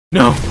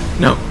No,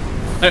 no.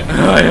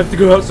 I have to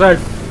go outside.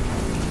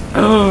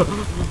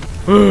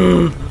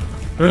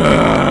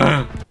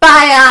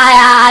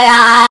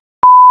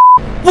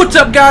 What's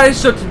up, guys?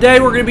 So today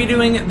we're going to be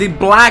doing the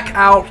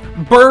Blackout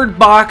Bird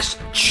Box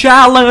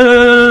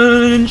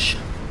Challenge.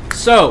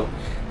 So,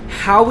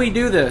 how we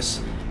do this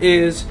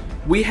is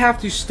we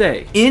have to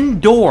stay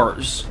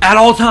indoors at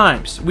all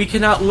times. We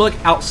cannot look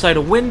outside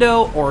a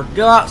window or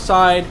go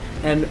outside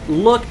and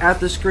look at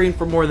the screen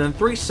for more than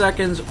 3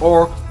 seconds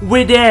or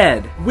we're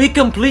dead. We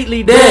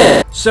completely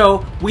dead.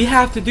 So we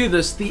have to do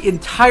this the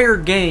entire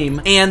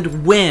game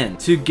and win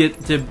to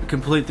get to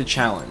complete the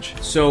challenge.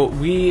 So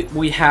we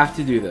have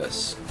to do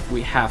this.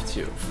 We have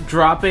to.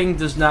 Dropping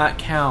does not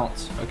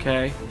count,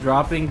 okay?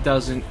 Dropping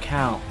doesn't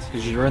count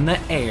because you're in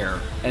the air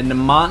and the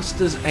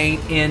monsters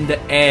ain't in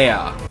the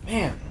air.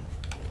 Man,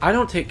 I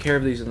don't take care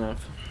of these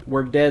enough.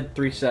 We're dead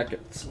 3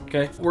 seconds,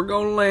 okay? We're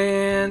gonna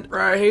land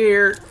right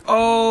here.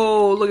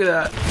 Oh, look at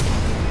that.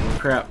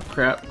 Crap,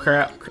 crap,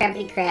 crap.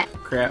 Crappy crap.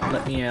 Crap,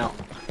 let me out.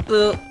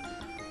 1.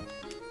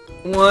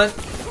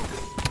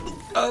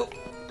 Oh.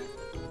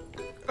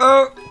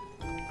 Oh.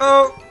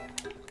 Oh.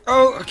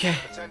 Oh, okay.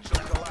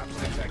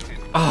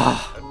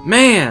 Oh,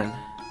 man.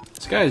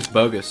 This guy is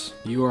bogus.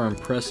 You are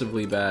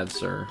impressively bad,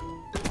 sir.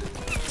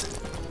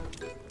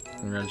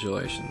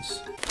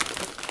 Congratulations.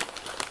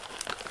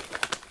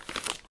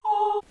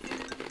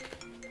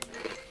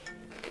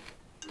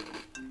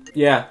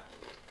 Yeah.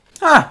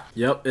 Ah!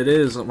 Yep, it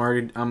is.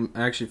 I'm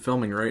actually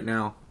filming right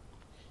now.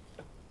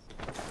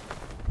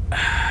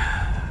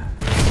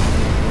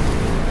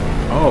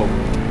 Oh.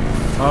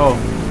 Oh.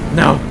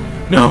 No.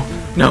 No.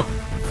 No.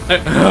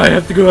 I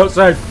have to go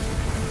outside.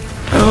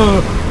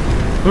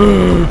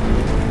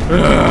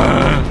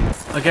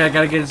 Okay, I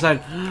gotta get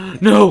inside.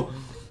 No.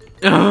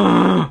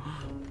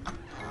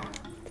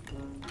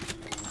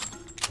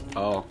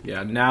 Oh,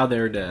 yeah, now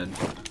they're dead.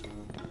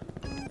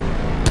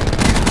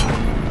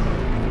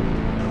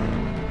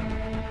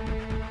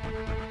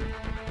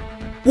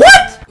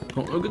 What?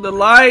 Don't look at the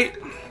light.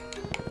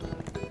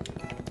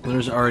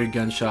 There's already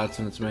gunshots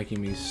and it's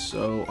making me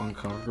so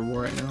uncomfortable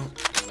right now.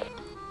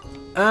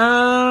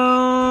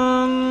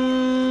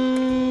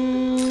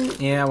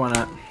 Yeah, why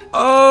not?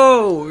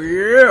 Oh,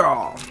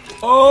 yeah.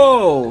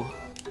 Oh.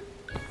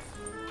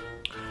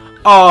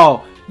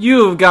 Oh,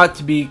 you've got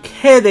to be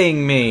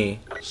kidding me.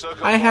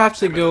 I have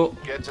to go.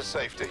 Get to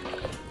safety.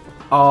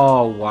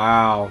 Oh,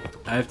 wow.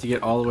 I have to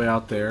get all the way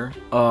out there.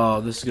 Oh,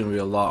 this is going to be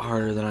a lot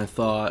harder than I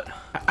thought.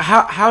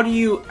 How do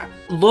you...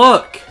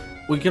 Look!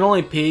 We can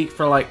only peek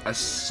for like a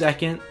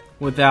second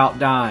without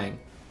dying.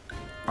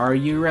 Are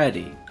you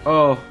ready?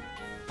 Oh.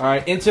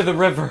 Alright, into the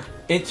river.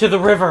 Into the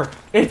river.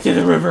 Into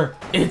the river.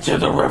 Into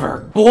the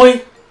river.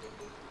 Boy!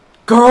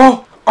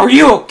 Girl! Are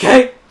you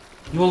okay?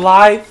 You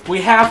alive?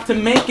 We have to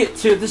make it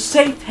to the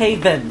safe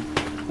haven.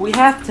 We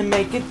have to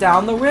make it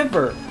down the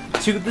river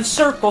to the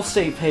circle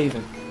safe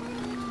haven.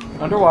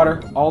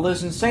 Underwater. All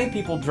those insane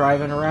people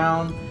driving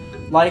around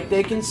like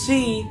they can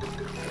see.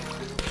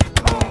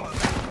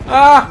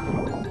 Ah!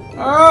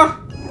 Ah!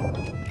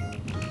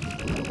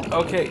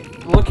 Okay,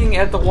 looking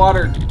at the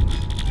water.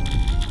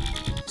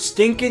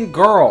 Stinking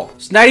girl.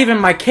 It's not even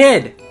my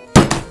kid.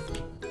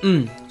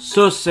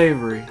 So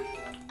savory.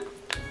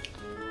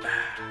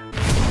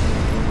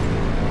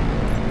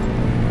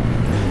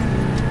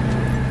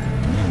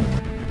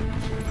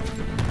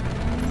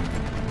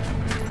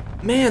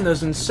 Man,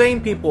 those insane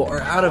people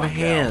are out of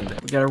hand.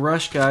 We gotta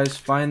rush, guys.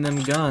 Find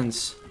them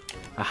guns.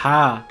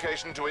 Aha.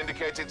 Location to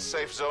indicated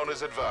safe zone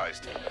is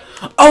advised.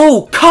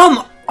 Oh,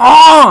 come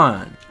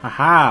on!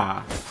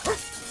 Aha.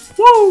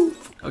 Woo!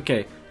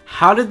 Okay,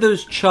 how did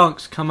those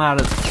chunks come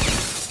out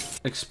of...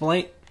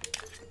 Explain...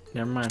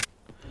 Never mind.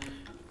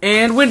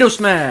 And window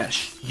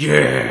smash!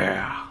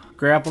 Yeah!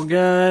 Grapple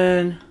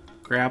gun.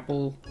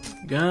 Grapple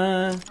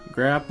gun.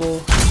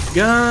 Grapple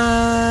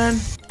gun.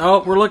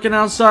 Oh, we're looking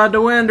outside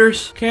the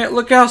windows. Can't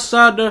look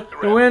outside the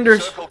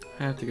windows.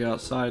 I have to go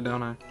outside,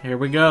 don't I? Here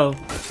we go.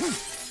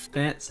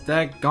 Fence,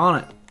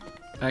 daggone it.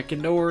 Back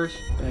indoors.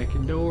 Back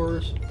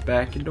indoors.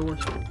 Back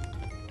indoors.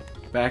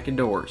 Back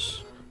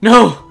indoors.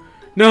 No!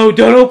 No,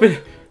 don't open!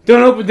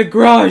 Don't open the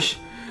garage!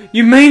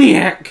 You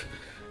maniac!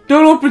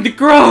 Don't open the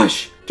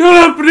garage!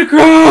 Don't open the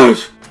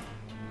garage!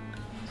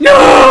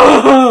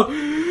 No!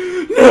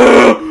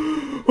 No!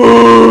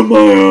 Oh,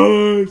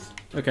 my eyes!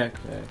 Okay.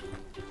 Okay.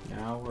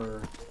 Now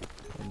we're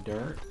in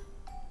dirt.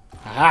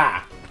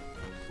 Aha!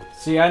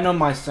 See, I know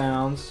my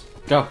sounds.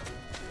 Go.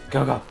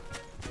 Go, go.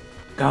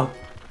 Go.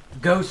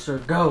 Go, sir,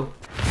 go.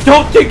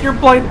 Don't take your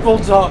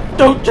blindfolds off!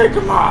 Don't take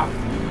them off!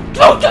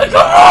 Don't take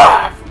them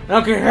off! I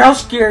don't care how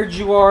scared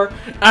you are.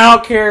 I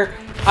don't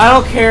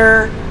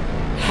care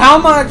how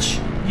much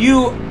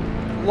you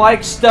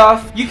like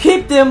stuff. You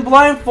keep them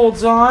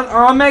blindfolds on,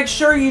 or I'll make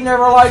sure you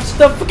never like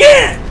stuff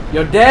again!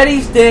 Your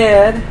daddy's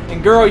dead.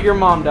 And girl, your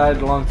mom died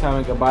a long time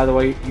ago, by the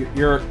way.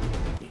 You're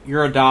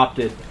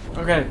adopted.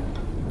 Okay.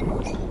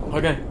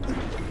 Okay.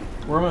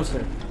 We're almost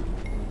there.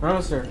 We're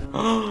almost there.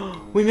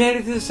 We made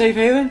it to the safe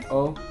haven?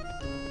 Oh.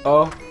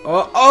 Oh.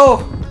 Oh.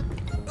 Oh.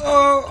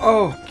 Oh.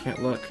 Oh.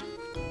 Can't look.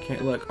 Okay,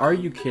 look, are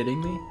you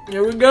kidding me?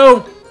 Here we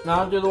go!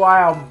 Now to the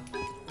wild.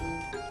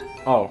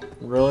 Oh,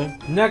 really?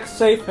 Next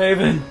safe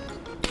haven.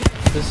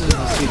 This is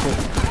the secret.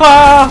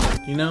 Ah!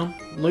 You know,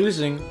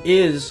 losing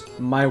is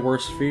my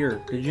worst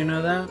fear. Did you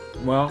know that?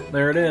 Well,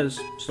 there it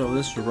is. So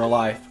this is real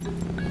life.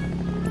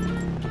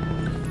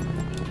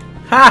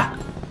 Ha!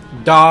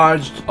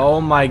 Dodged.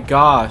 Oh my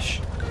gosh.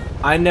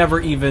 I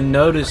never even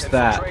noticed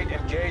that.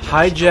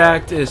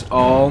 Hijacked is,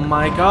 oh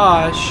my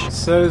gosh.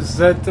 So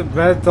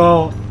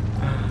sentimental.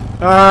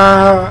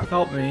 Ah.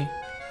 Help me.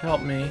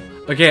 Help me.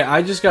 Okay,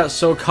 I just got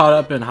so caught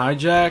up in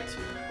hijacked,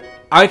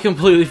 I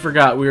completely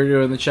forgot we were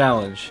doing the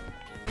challenge.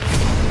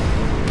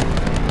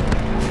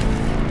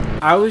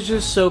 I was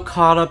just so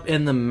caught up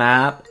in the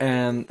map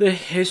and the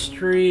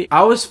history.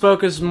 I was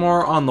focused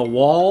more on the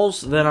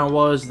walls than I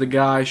was the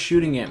guy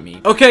shooting at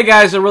me. Okay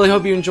guys, I really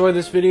hope you enjoyed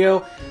this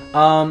video.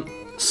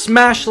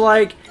 Smash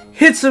like,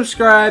 hit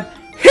subscribe,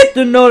 hit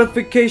the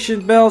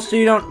notification bell so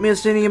you don't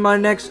miss any of my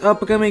next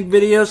upcoming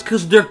videos,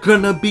 because they're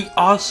gonna be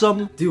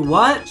awesome. Do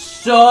what?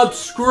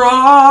 Subscribe!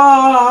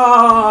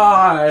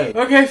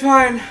 Okay,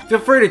 fine. Feel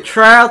free to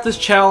try out this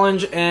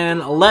challenge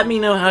and let me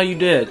know how you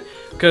did,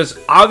 because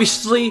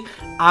obviously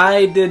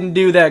I didn't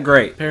do that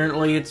great.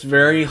 Apparently it's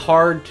very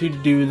hard to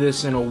do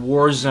this in a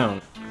war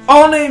zone.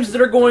 All names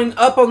that are going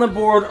up on the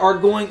board are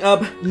going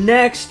up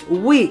next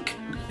week,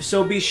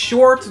 so be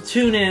sure to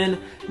tune in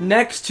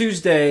next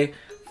Tuesday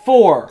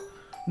for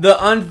the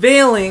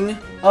unveiling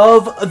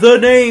of the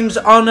names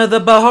on the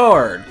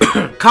board.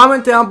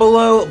 Comment down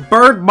below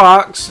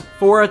BIRDBOX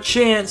for a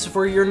chance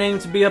for your name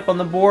to be up on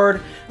the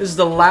board. This is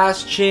the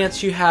last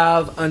chance you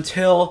have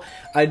until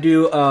I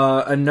do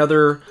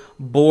another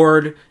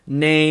board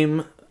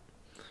name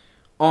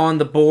on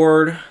the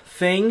board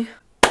thing.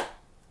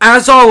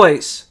 As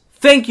always,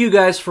 thank you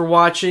guys for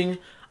watching.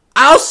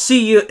 I'll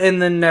see you in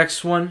the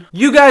next one.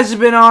 You guys have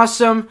been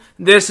awesome.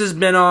 This has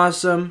been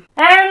awesome.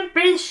 And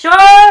be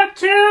sure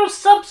to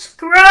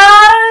subscribe.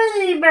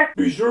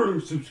 Be sure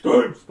to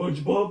subscribe,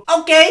 SpongeBob.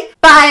 Okay.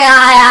 Bye.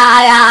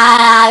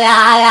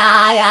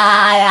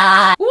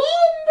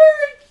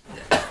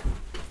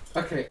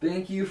 Okay,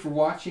 thank you for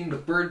watching the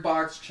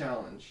BIRDBOX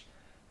challenge.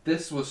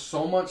 This was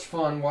so much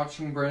fun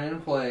watching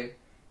Brennan play,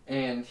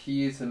 and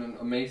he is an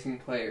amazing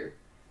player.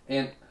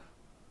 And,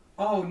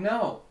 oh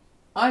no,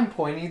 I'm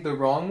pointing the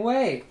wrong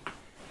way.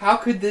 How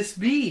could this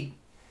be?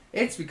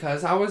 It's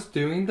because I was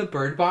doing the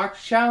BIRDBOX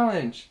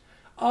challenge.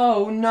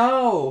 Oh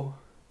no,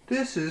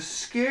 this is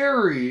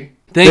scary.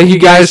 Thank you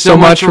guys so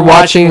much for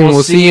watching, and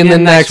we'll see you in the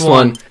next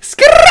one.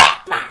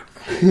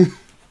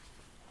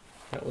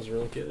 That was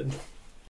really good.